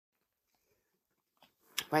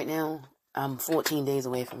Right now, I'm 14 days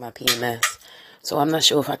away from my PMS. So I'm not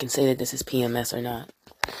sure if I can say that this is PMS or not.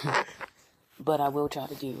 But I will try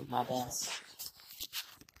to do my best.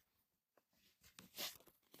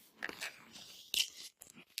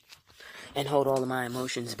 And hold all of my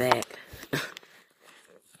emotions back.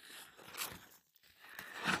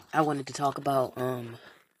 I wanted to talk about,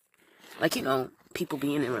 people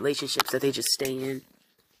being in relationships that they just stay in.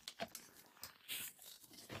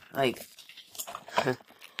 Like,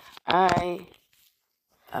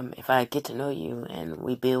 if I get to know you and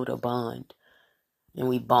we build a bond and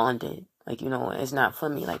we bonded, it's not for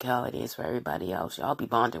me like how it is for everybody else. Y'all be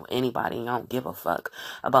bonding with anybody and y'all don't give a fuck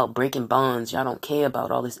about breaking bonds. Y'all don't care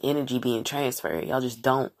about all this energy being transferred. Y'all just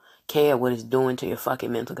don't care what it's doing to your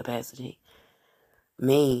fucking mental capacity.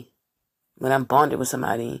 Me, when I'm bonded with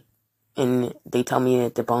somebody and they tell me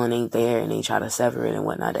that the bond ain't there and they try to sever it and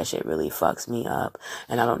whatnot, that shit really fucks me up.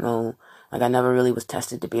 And I don't know, I never really was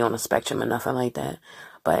tested to be on a spectrum or nothing like that.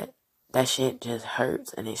 But that shit just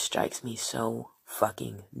hurts and it strikes me so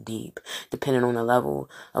fucking deep. Depending on the level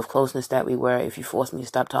of closeness that we were, if you force me to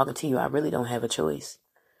stop talking to you, I really don't have a choice.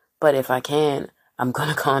 But if I can, I'm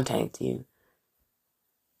gonna contact you.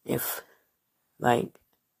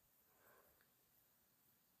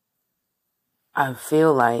 I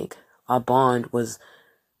feel like our bond was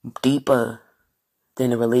deeper than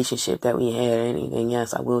the relationship that we had or anything.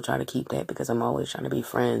 Yes, I will try to keep that because I'm always trying to be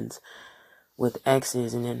friends with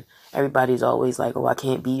exes, and then everybody's always like, oh, I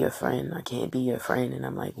can't be your friend. I can't be your friend. And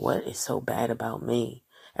I'm like, what is so bad about me?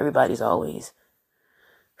 Everybody's like,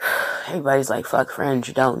 fuck friends,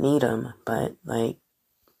 you don't need them. But I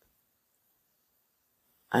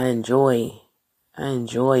enjoy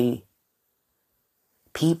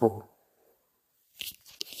people.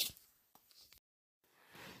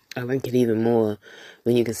 I like it even more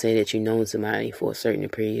when you can say that you've known somebody for a certain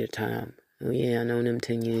period of time. Oh yeah, I known them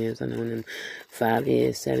 10 years. I known them 5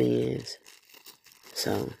 years, 7 years.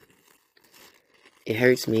 So it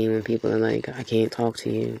hurts me when people are like, I can't talk to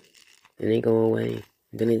you. And they go away.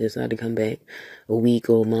 Then they decide to come back a week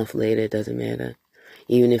or a month later. It doesn't matter.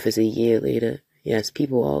 Even if it's a year later. Yes,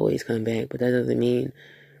 people always come back. But that doesn't mean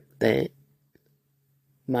that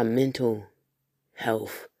my mental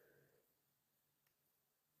health,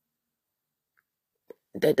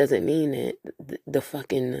 that doesn't mean that the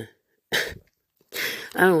fucking...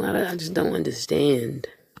 I just don't understand.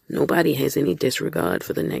 Nobody has any disregard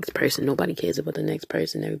for the next person. Nobody cares about the next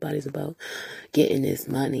person. Everybody's about getting this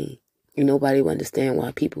money. Nobody will understand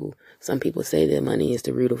why some people say that money is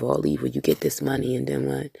the root of all evil. You get this money and then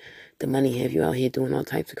what? The money have you out here doing all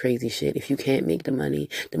types of crazy shit. If you can't make the money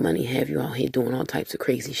have you out here doing all types of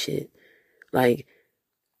crazy shit. Like,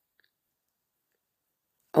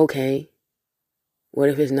 okay, what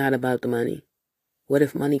if it's not about the money? What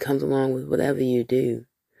if money comes along with whatever you do?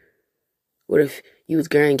 What if you was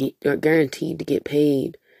guaranteed to get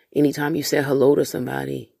paid anytime you said hello to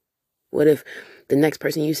somebody? What if the next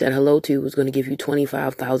person you said hello to was going to give you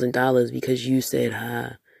 $25,000 because you said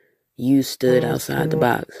hi? You stood outside the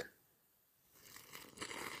box.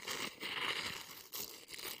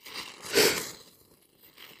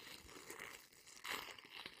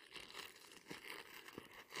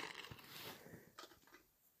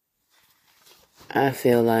 I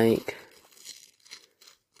feel like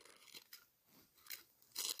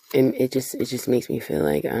it just makes me feel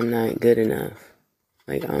like I'm not good enough.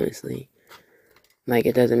 Like, honestly. Like,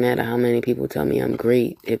 it doesn't matter how many people tell me I'm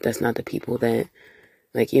great if that's not the people that,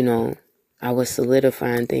 I was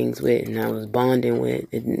solidifying things with and I was bonding with.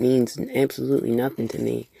 It means absolutely nothing to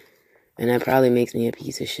me. And that probably makes me a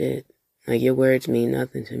piece of shit. Like, your words mean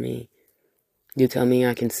nothing to me. You tell me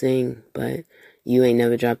I can sing, but you ain't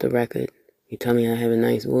never dropped a record. You tell me I have a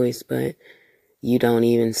nice voice, but you don't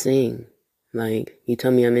even sing. Like, you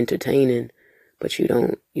tell me I'm entertaining, but you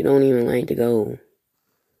don't even like to go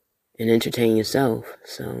and entertain yourself.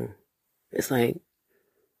 So it's like,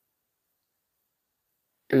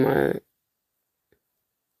 am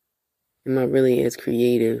I really as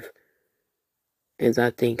creative as I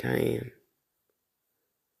think I am?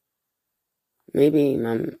 Maybe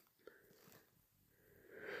my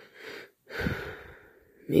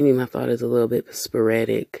thought is a little bit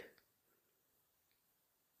sporadic.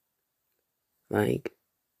 Like,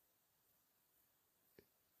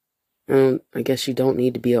 I guess you don't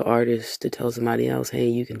need to be an artist to tell somebody else, hey,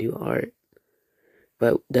 you can do art.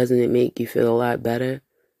 But doesn't it make you feel a lot better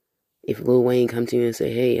if Lil Wayne come to you and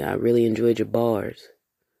say, hey, I really enjoyed your bars?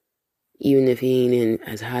 Even if he ain't in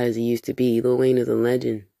as high as he used to be, Lil Wayne is a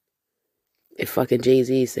legend. If fucking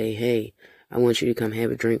Jay-Z say, hey, I want you to come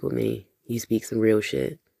have a drink with me, you speak some real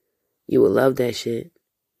shit, you would love that shit.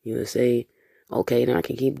 You would say, okay, then I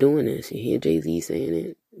can keep doing this. You hear Jay-Z saying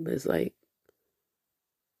it, but it's like,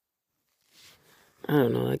 I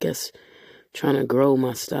don't know, I guess trying to grow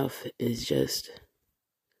my stuff is just,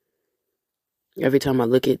 every time I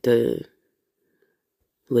look at the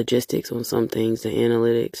logistics on some things, the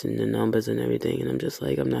analytics and the numbers and everything, and I'm just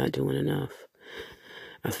like, I'm not doing enough.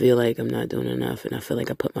 I feel like I'm not doing enough, and I feel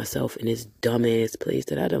like I put myself in this dumbass place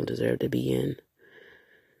that I don't deserve to be in.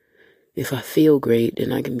 If I feel great,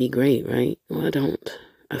 then I can be great, right? Why don't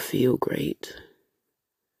I feel great?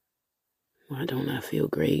 Why don't I feel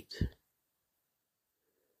great?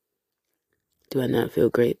 Do I not feel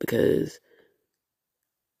great because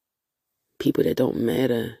people that don't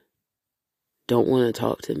matter don't want to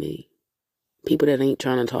talk to me? People that ain't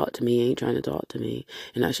trying to talk to me ain't trying to talk to me,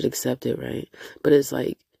 and I should accept it, right? But it's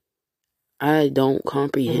like, I don't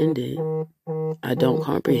comprehend it. I don't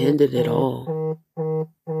comprehend it at all.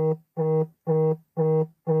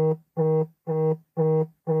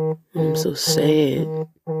 I'm so sad.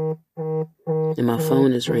 And my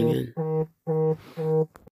phone is ringing.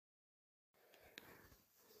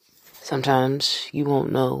 Sometimes you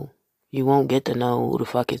won't know. You won't get to know who the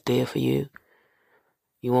fuck is there for you.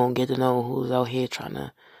 You won't get to know who's out here trying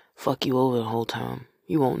to fuck you over the whole time.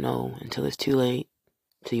 You won't know until it's too late.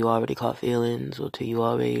 Till you already caught feelings, or till you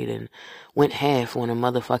already then went half on a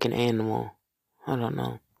motherfucking animal. I don't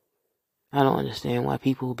know. I don't understand why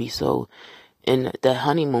people will be so... And the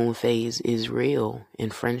honeymoon phase is real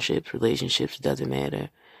in friendships, relationships, doesn't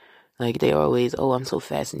matter. Like, they always, oh, I'm so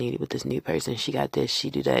fascinated with this new person. She got this,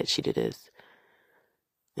 she do that, she did this.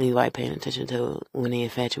 And you like paying attention to when the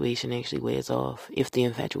infatuation actually wears off. If the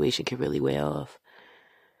infatuation can really wear off.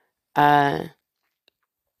 My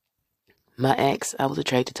ex, I was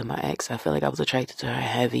attracted to my ex. I feel like I was attracted to her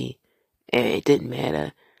heavy. And it didn't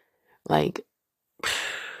matter. Like,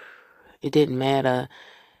 it didn't matter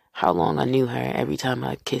how long I knew her. Every time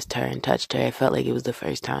I kissed her and touched her, it felt like it was the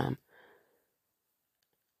first time.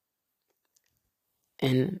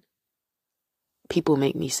 And people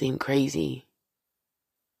make me seem crazy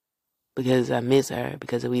because I miss her,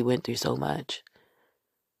 because we went through so much.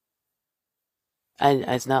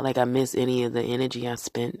 It's not like I miss any of the energy I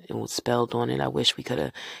spent and was spelled on it. I wish we could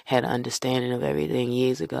have had an understanding of everything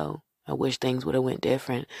years ago. I wish things would have went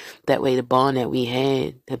different. That way the bond that we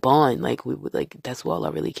had, like we would, like, that's all I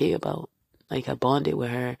really care about. Like, I bonded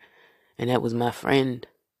with her, and that was my friend.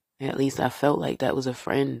 At least I felt like that was a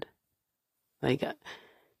friend. Like,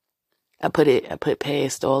 I put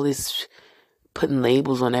past all this putting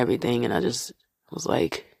labels on everything, and I just was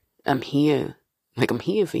like, I'm here. Like, I'm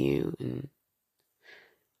here for you. And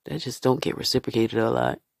that just don't get reciprocated a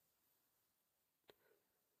lot.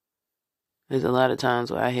 There's a lot of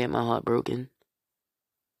times where I had my heart broken.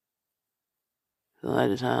 A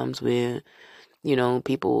lot of times where,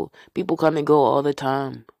 people come and go all the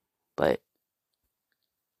time. But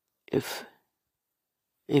if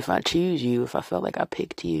I choose you, if I felt like I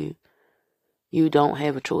picked you, you don't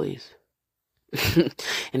have a choice.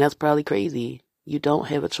 And that's probably crazy. You don't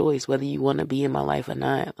have a choice whether you want to be in my life or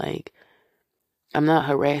not. Like, I'm not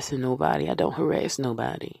harassing nobody. I don't harass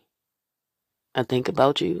nobody. I think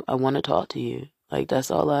about you. I want to talk to you. Like, that's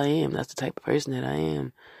all I am. That's the type of person that I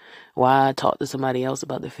am. Why I talk to somebody else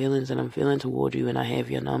about the feelings that I'm feeling toward you, and I have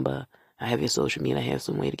your number, I have your social media, I have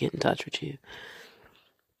some way to get in touch with you.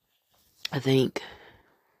 I think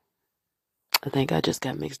I just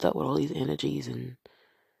got mixed up with all these energies and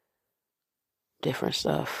different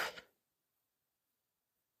stuff.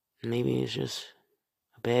 Maybe it's just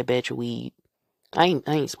a bad batch of weed. I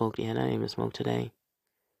ain't smoked yet. I ain't even smoked today.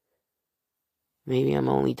 Maybe I'm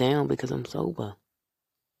only down because I'm sober.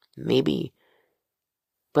 Maybe.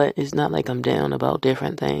 But it's not like I'm down about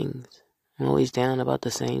different things. I'm always down about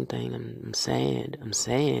the same thing. I'm sad. I'm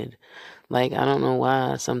sad. Like, I don't know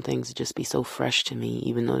why some things just be so fresh to me,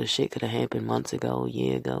 even though the shit could have happened months ago, a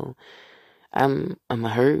year ago. I'm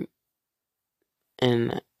hurt.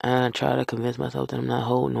 And I try to convince myself that I'm not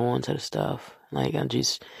holding on to the stuff. Like,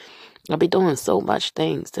 I be doing so much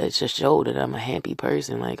things that just show that I'm a happy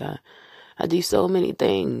person. Like, I do so many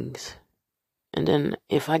things. And then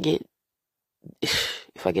if I get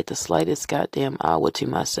the slightest goddamn hour to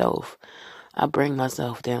myself, I bring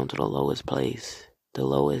myself down to the lowest place. The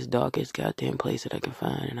lowest, darkest goddamn place that I can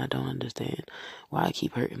find. And I don't understand why I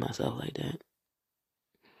keep hurting myself like that.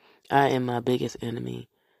 I am my biggest enemy.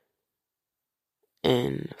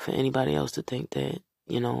 And for anybody else to think that,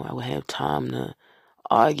 I would have time to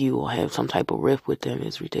argue or have some type of rift with them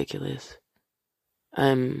is ridiculous.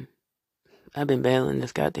 I've been battling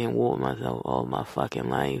this goddamn war with myself all my fucking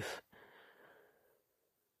life.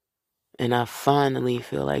 And I finally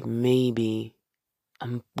feel like maybe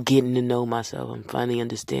I'm getting to know myself. I'm finally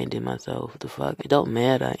understanding myself. The fuck? It don't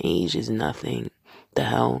matter. Age is nothing. The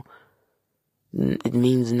hell? It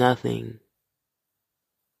means nothing.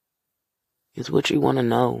 It's what you want to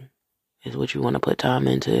know. It's what you want to put time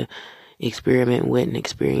into, experiment with and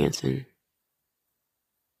experiencing.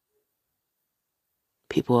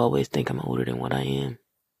 People always think I'm older than what I am.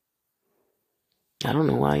 I don't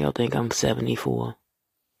know why y'all think I'm 74.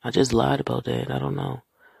 I just lied about that. I don't know.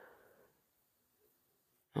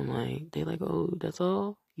 I'm like, they like, oh, that's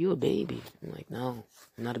all? You a baby. I'm like, no,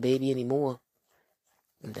 I'm not a baby anymore.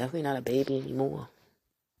 I'm definitely not a baby anymore.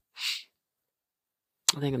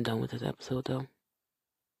 I think I'm done with this episode, though.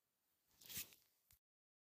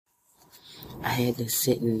 I had to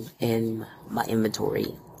sit in my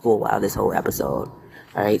inventory for a while this whole episode.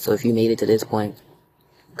 Alright, so if you made it to this point,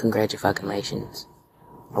 congratulations.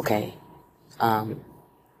 Okay? It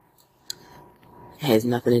has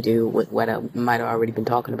nothing to do with what I might have already been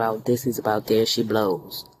talking about. This is about There She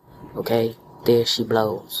Blows. Okay? There She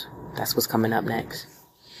Blows. That's what's coming up next.